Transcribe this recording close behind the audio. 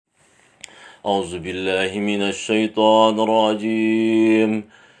أعوذ بالله من الشيطان الرجيم.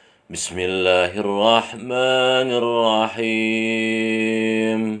 بسم الله الرحمن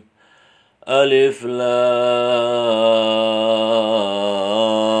الرحيم. ألف لام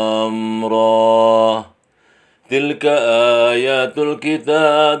را. تلك آيات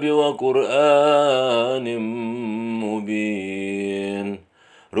الكتاب وقرآن مبين.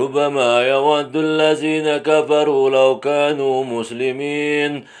 ربما يود الذين كفروا لو كانوا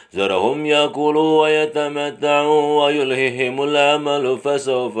مسلمين ذرهم يأكلوا ويتمتعوا ويلههم الأمل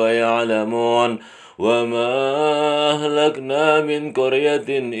فسوف يعلمون. وما أهلكنا من قرية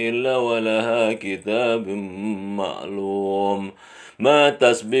إلا ولها كتاب معلوم ما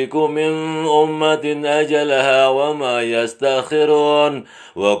تسبق من أمة أجلها وما يستأخرون.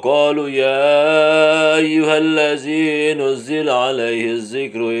 وقالوا يا أيها الذي نزل عليه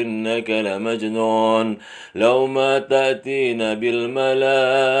الذكر إنك لمجنون لو ما تأتين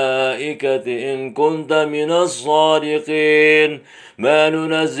بالملائكة إن كنت من الصادقين ما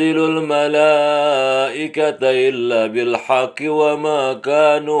ننزل الملائكة إلا بالحق وما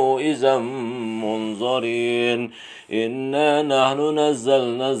كانوا إذا منظرين. إنا نحن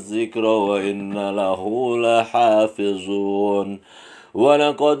نزلنا الذكر وإنا له لحافظون.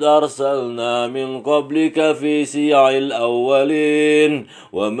 ولقد أرسلنا من قبلك في شيع الأولين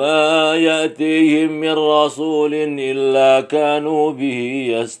وما يأتيهم من رسول إلا كانوا به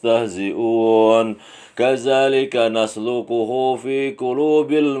يستهزئون. كذلك نسلكه في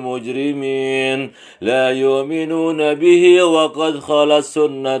قلوب المجرمين لا يؤمنون به وقد خلت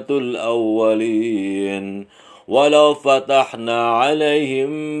سنة الأولين. ولو فتحنا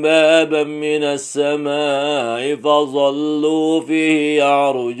عليهم بابا من السماء فظلوا فيه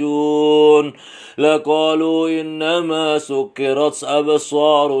يعرجون لقالوا إنما سكرت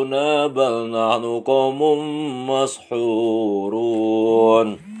أبصارنا بل نحن قوم مسحورون.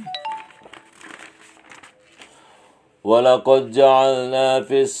 ولقد جعلنا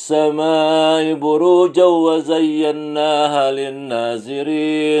في السماء بروجا وزيناها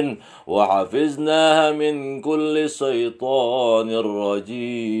للناظرين وحفظناها من كل شيطان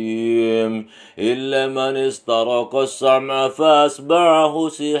رجيم إلا من استرق السمع فأتبعه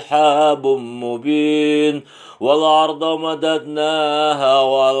سحاب مبين. والأرض مددناها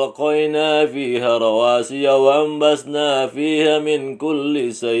وألقينا فيها رواسي وأنبسنا فيها من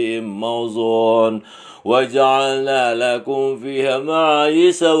كل شيء موزون وجعلنا لكم فيها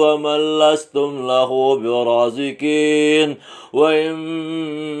معايش ومن لستم له برازقين. وإن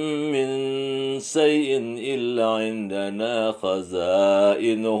من شيء إلا عندنا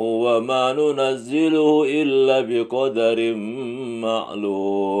خزائنه وما ننزله إلا بقدر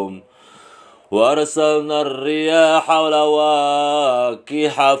معلوم. وأرسلنا الرياح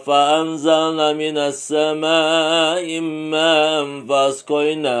لواقح فأنزلنا من السماء ماء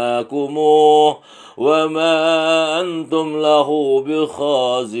فأسقيناكموه وما أنتم له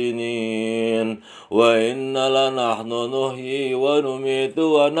بخازنين. وإن لنحن نحيي ونميت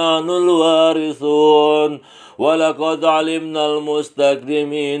ونحن الوارثون. ولقد علمنا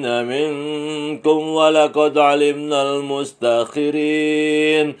المستقدمين منكم ولقد علمنا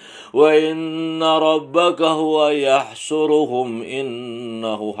المستأخرين وإن ربك هو يحشرهم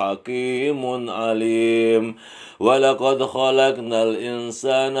إنه حكيم عليم. ولقد خلقنا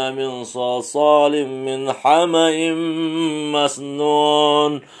الإنسان من صلصال من حمأ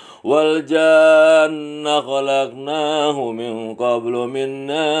مسنون والجان خلقناه من قبل من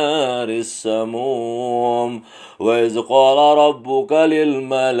نار السموم. وإذ قال ربك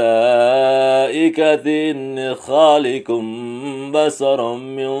للملائكة إني خالق بشرا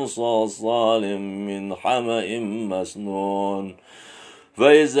من صلصال من حمأ مسنون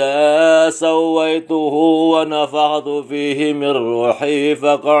فإذا سويته ونفخت فيه من روحي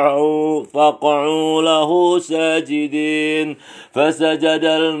فقعوا له ساجدين فسجد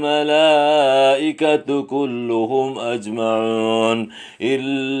الملائكة كلهم أجمعون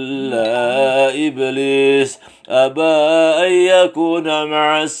إلا إبليس أبى أن يكون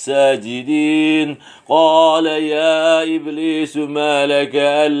مع الساجدين. قال يا إبليس ما لك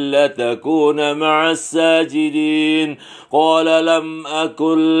ألا تكون مع الساجدين؟ قال لم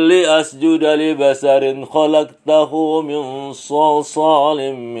أكن لأسجد لبشر خلقته من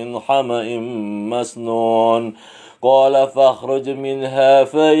صلصال من حمأ مسنون. قال فاخرج منها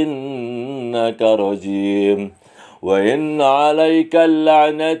فإنك رجيم وإن عليك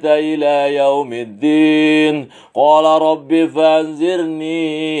اللعنة إلى يوم الدين. قال رب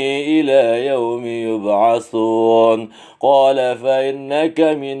فأنذرني إلى يوم يبعثون. قال فإنك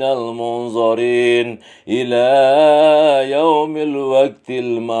من المنظرين إلى يوم الوقت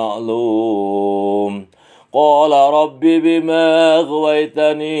المعلوم. قال رب بما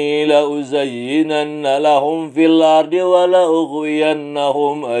أغويتني لأزينن لهم في الأرض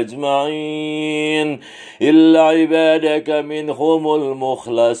ولأغوينهم أجمعين إلا عبادك منهم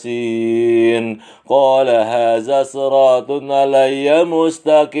المخلصين قال هذا صراط علي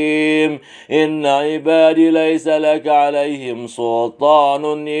مستقيم إن عبادي ليس لك عليهم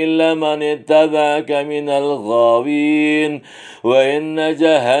سلطان إلا من اتبعك من الغاوين وإن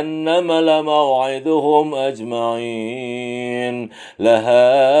جهنم لموعدهم أجمعين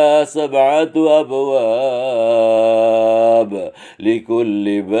لها 7 أبواب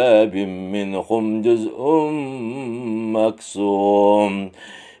لكل باب منهم جزء مقسوم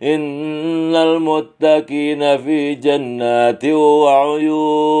إن المتقين في جنات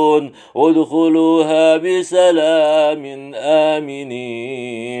وعيون ادخلوها بسلام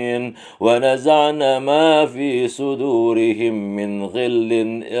آمنين ونزعنا ما في صدورهم من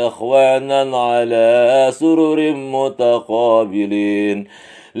غل إخوانا على سرر متقابلين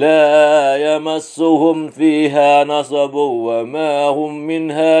لا يمسهم فيها نصب وما هم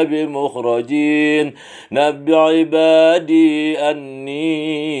منها بمخرجين نبئ عبادي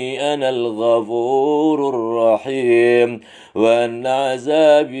أني أنا الغفور الرحيم وأن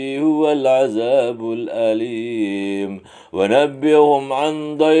عذابي هو العذاب الأليم ونبئهم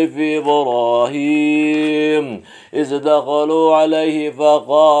عن ضيف إبراهيم إذ دخلوا عليه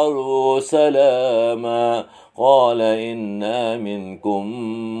فقالوا سلاما قال إنا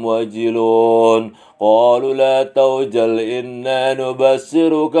منكم وجلون قالوا لا توجل إنا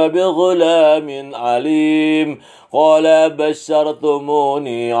نبشرك بغلام عليم قال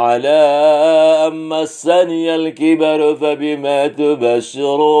بشرتموني على أن مسني الكبر فبما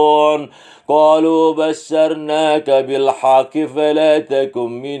تبشرون قالوا بشرناك بالحق فلا تكن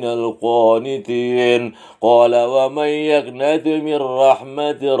من القانتين قال ومن يقنت من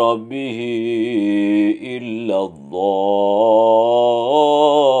رحمة ربه إلا الضالون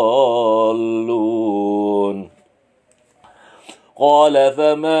قال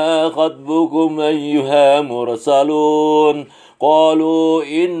فما خطبكم أيها مرسلون قالوا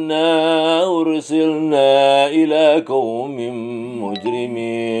إنا أرسلنا إلى قوم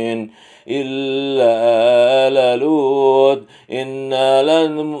مجرمين إلا آل لوط إنا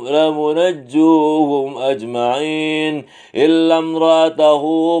لمنجوهم أجمعين إلا امرأته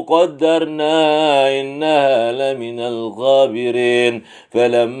قدرنا إنها لمن الغابرين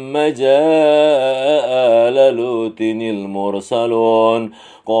فلما جاء آل لوط المرسلون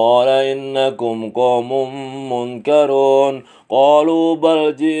قال إنكم قوم منكرون قالوا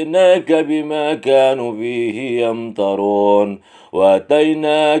بل جئناك بما كانوا فيه يمترون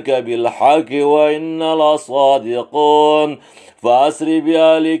وأتيناك بالحق وإن لصادقون فأسر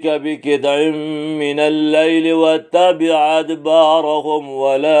بأهلك بقطع من الليل واتبع أدبارهم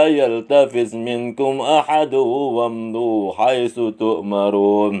ولا يلتفت منكم أحد وامضوا حيث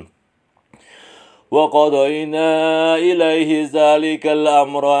تؤمرون وقضينا إليه ذلك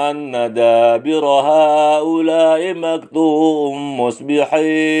الأمر أن دابر هؤلاء مقطوع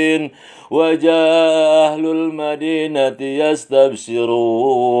مصبحين وجاء أهل المدينة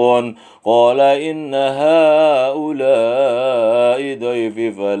يستبشرون قال إن هؤلاء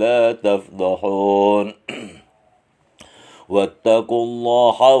ضيفي فلا تفضحون واتقوا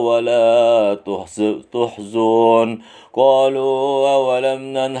الله ولا تحزون قالوا أولم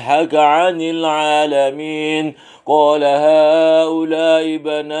ننهك عن العالمين قال هؤلاء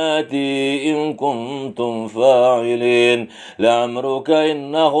بناتي إن كنتم فاعلين لعمرك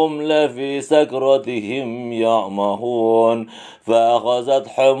إنهم لفي سكرتهم يعمهون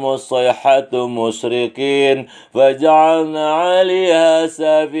فأخذتهم الصيحة مشرقين فجعلنا عليها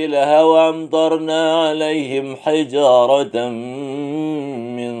سافلها وأمطرنا عليهم حجارة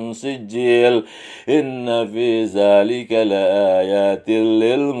من سجيل إن في ذلك لآيات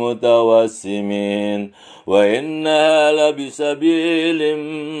للمتوسمين وإنها لبسبيل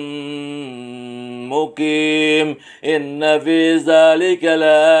مقيم إن في ذلك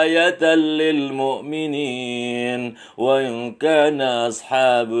لآية للمؤمنين وإن كان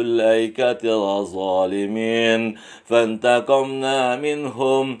أصحاب الأيكة لظالمين فانتقمنا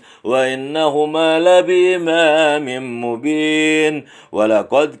منهم وإنهما لبإمام مبين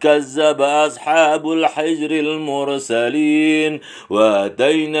ولقد كذب أصحاب الحجر المرسلين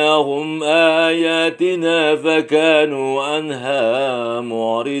وآتيناهم آياتنا فكانوا عنها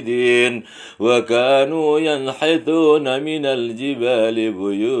معرضين وكانوا ينحتون من الجبال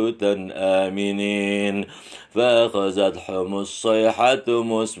بيوتا آمنين فأخذتهم الصيحة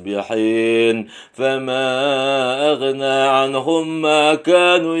مصبحين فما أغنى عنهم ما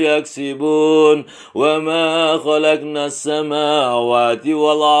كانوا يكسبون وما خلقنا السماوات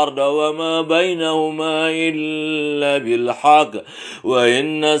والأرض وما بينهما إلا بالحق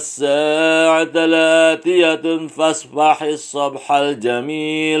وإن الساعة لآتية فاصفح الصبح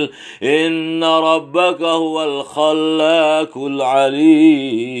الجميل إن ربك هو الخلاق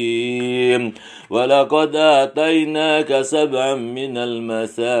العليم ولقد آتيناك 7 من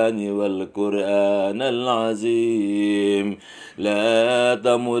المثاني والقرآن العظيم لا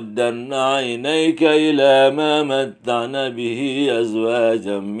تمدن عينيك إلى ما متعنا به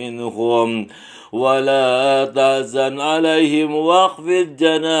أزواجا منهم ولا تحزن عليهم واخفض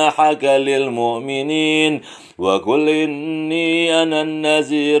جناحك للمؤمنين وقل إني أنا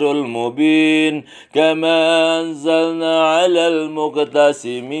النذير المبين كما أنزلنا على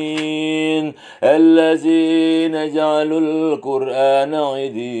المقتسمين الذين جعلوا القرآن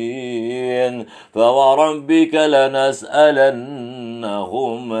عضين فوربك لنسألنهم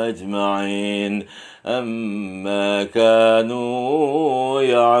أجمعين أما كانوا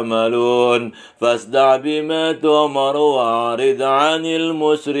يعملون فاصدع بما تؤمر وأعرض عن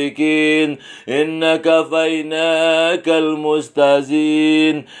المشركين إن كفيناك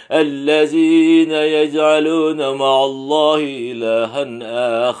المستهزئين الذين يجعلون مع الله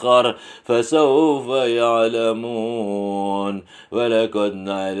إلها آخر فسوف يعلمون ولقد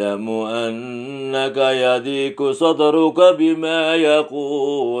نعلم أنك يضيق صدرك بما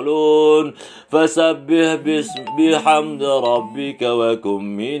يقولون فسبح بحمد ربك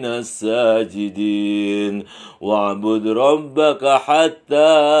وكن من الساجدين واعبد ربك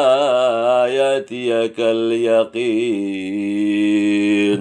حتى يأتيك اليقين.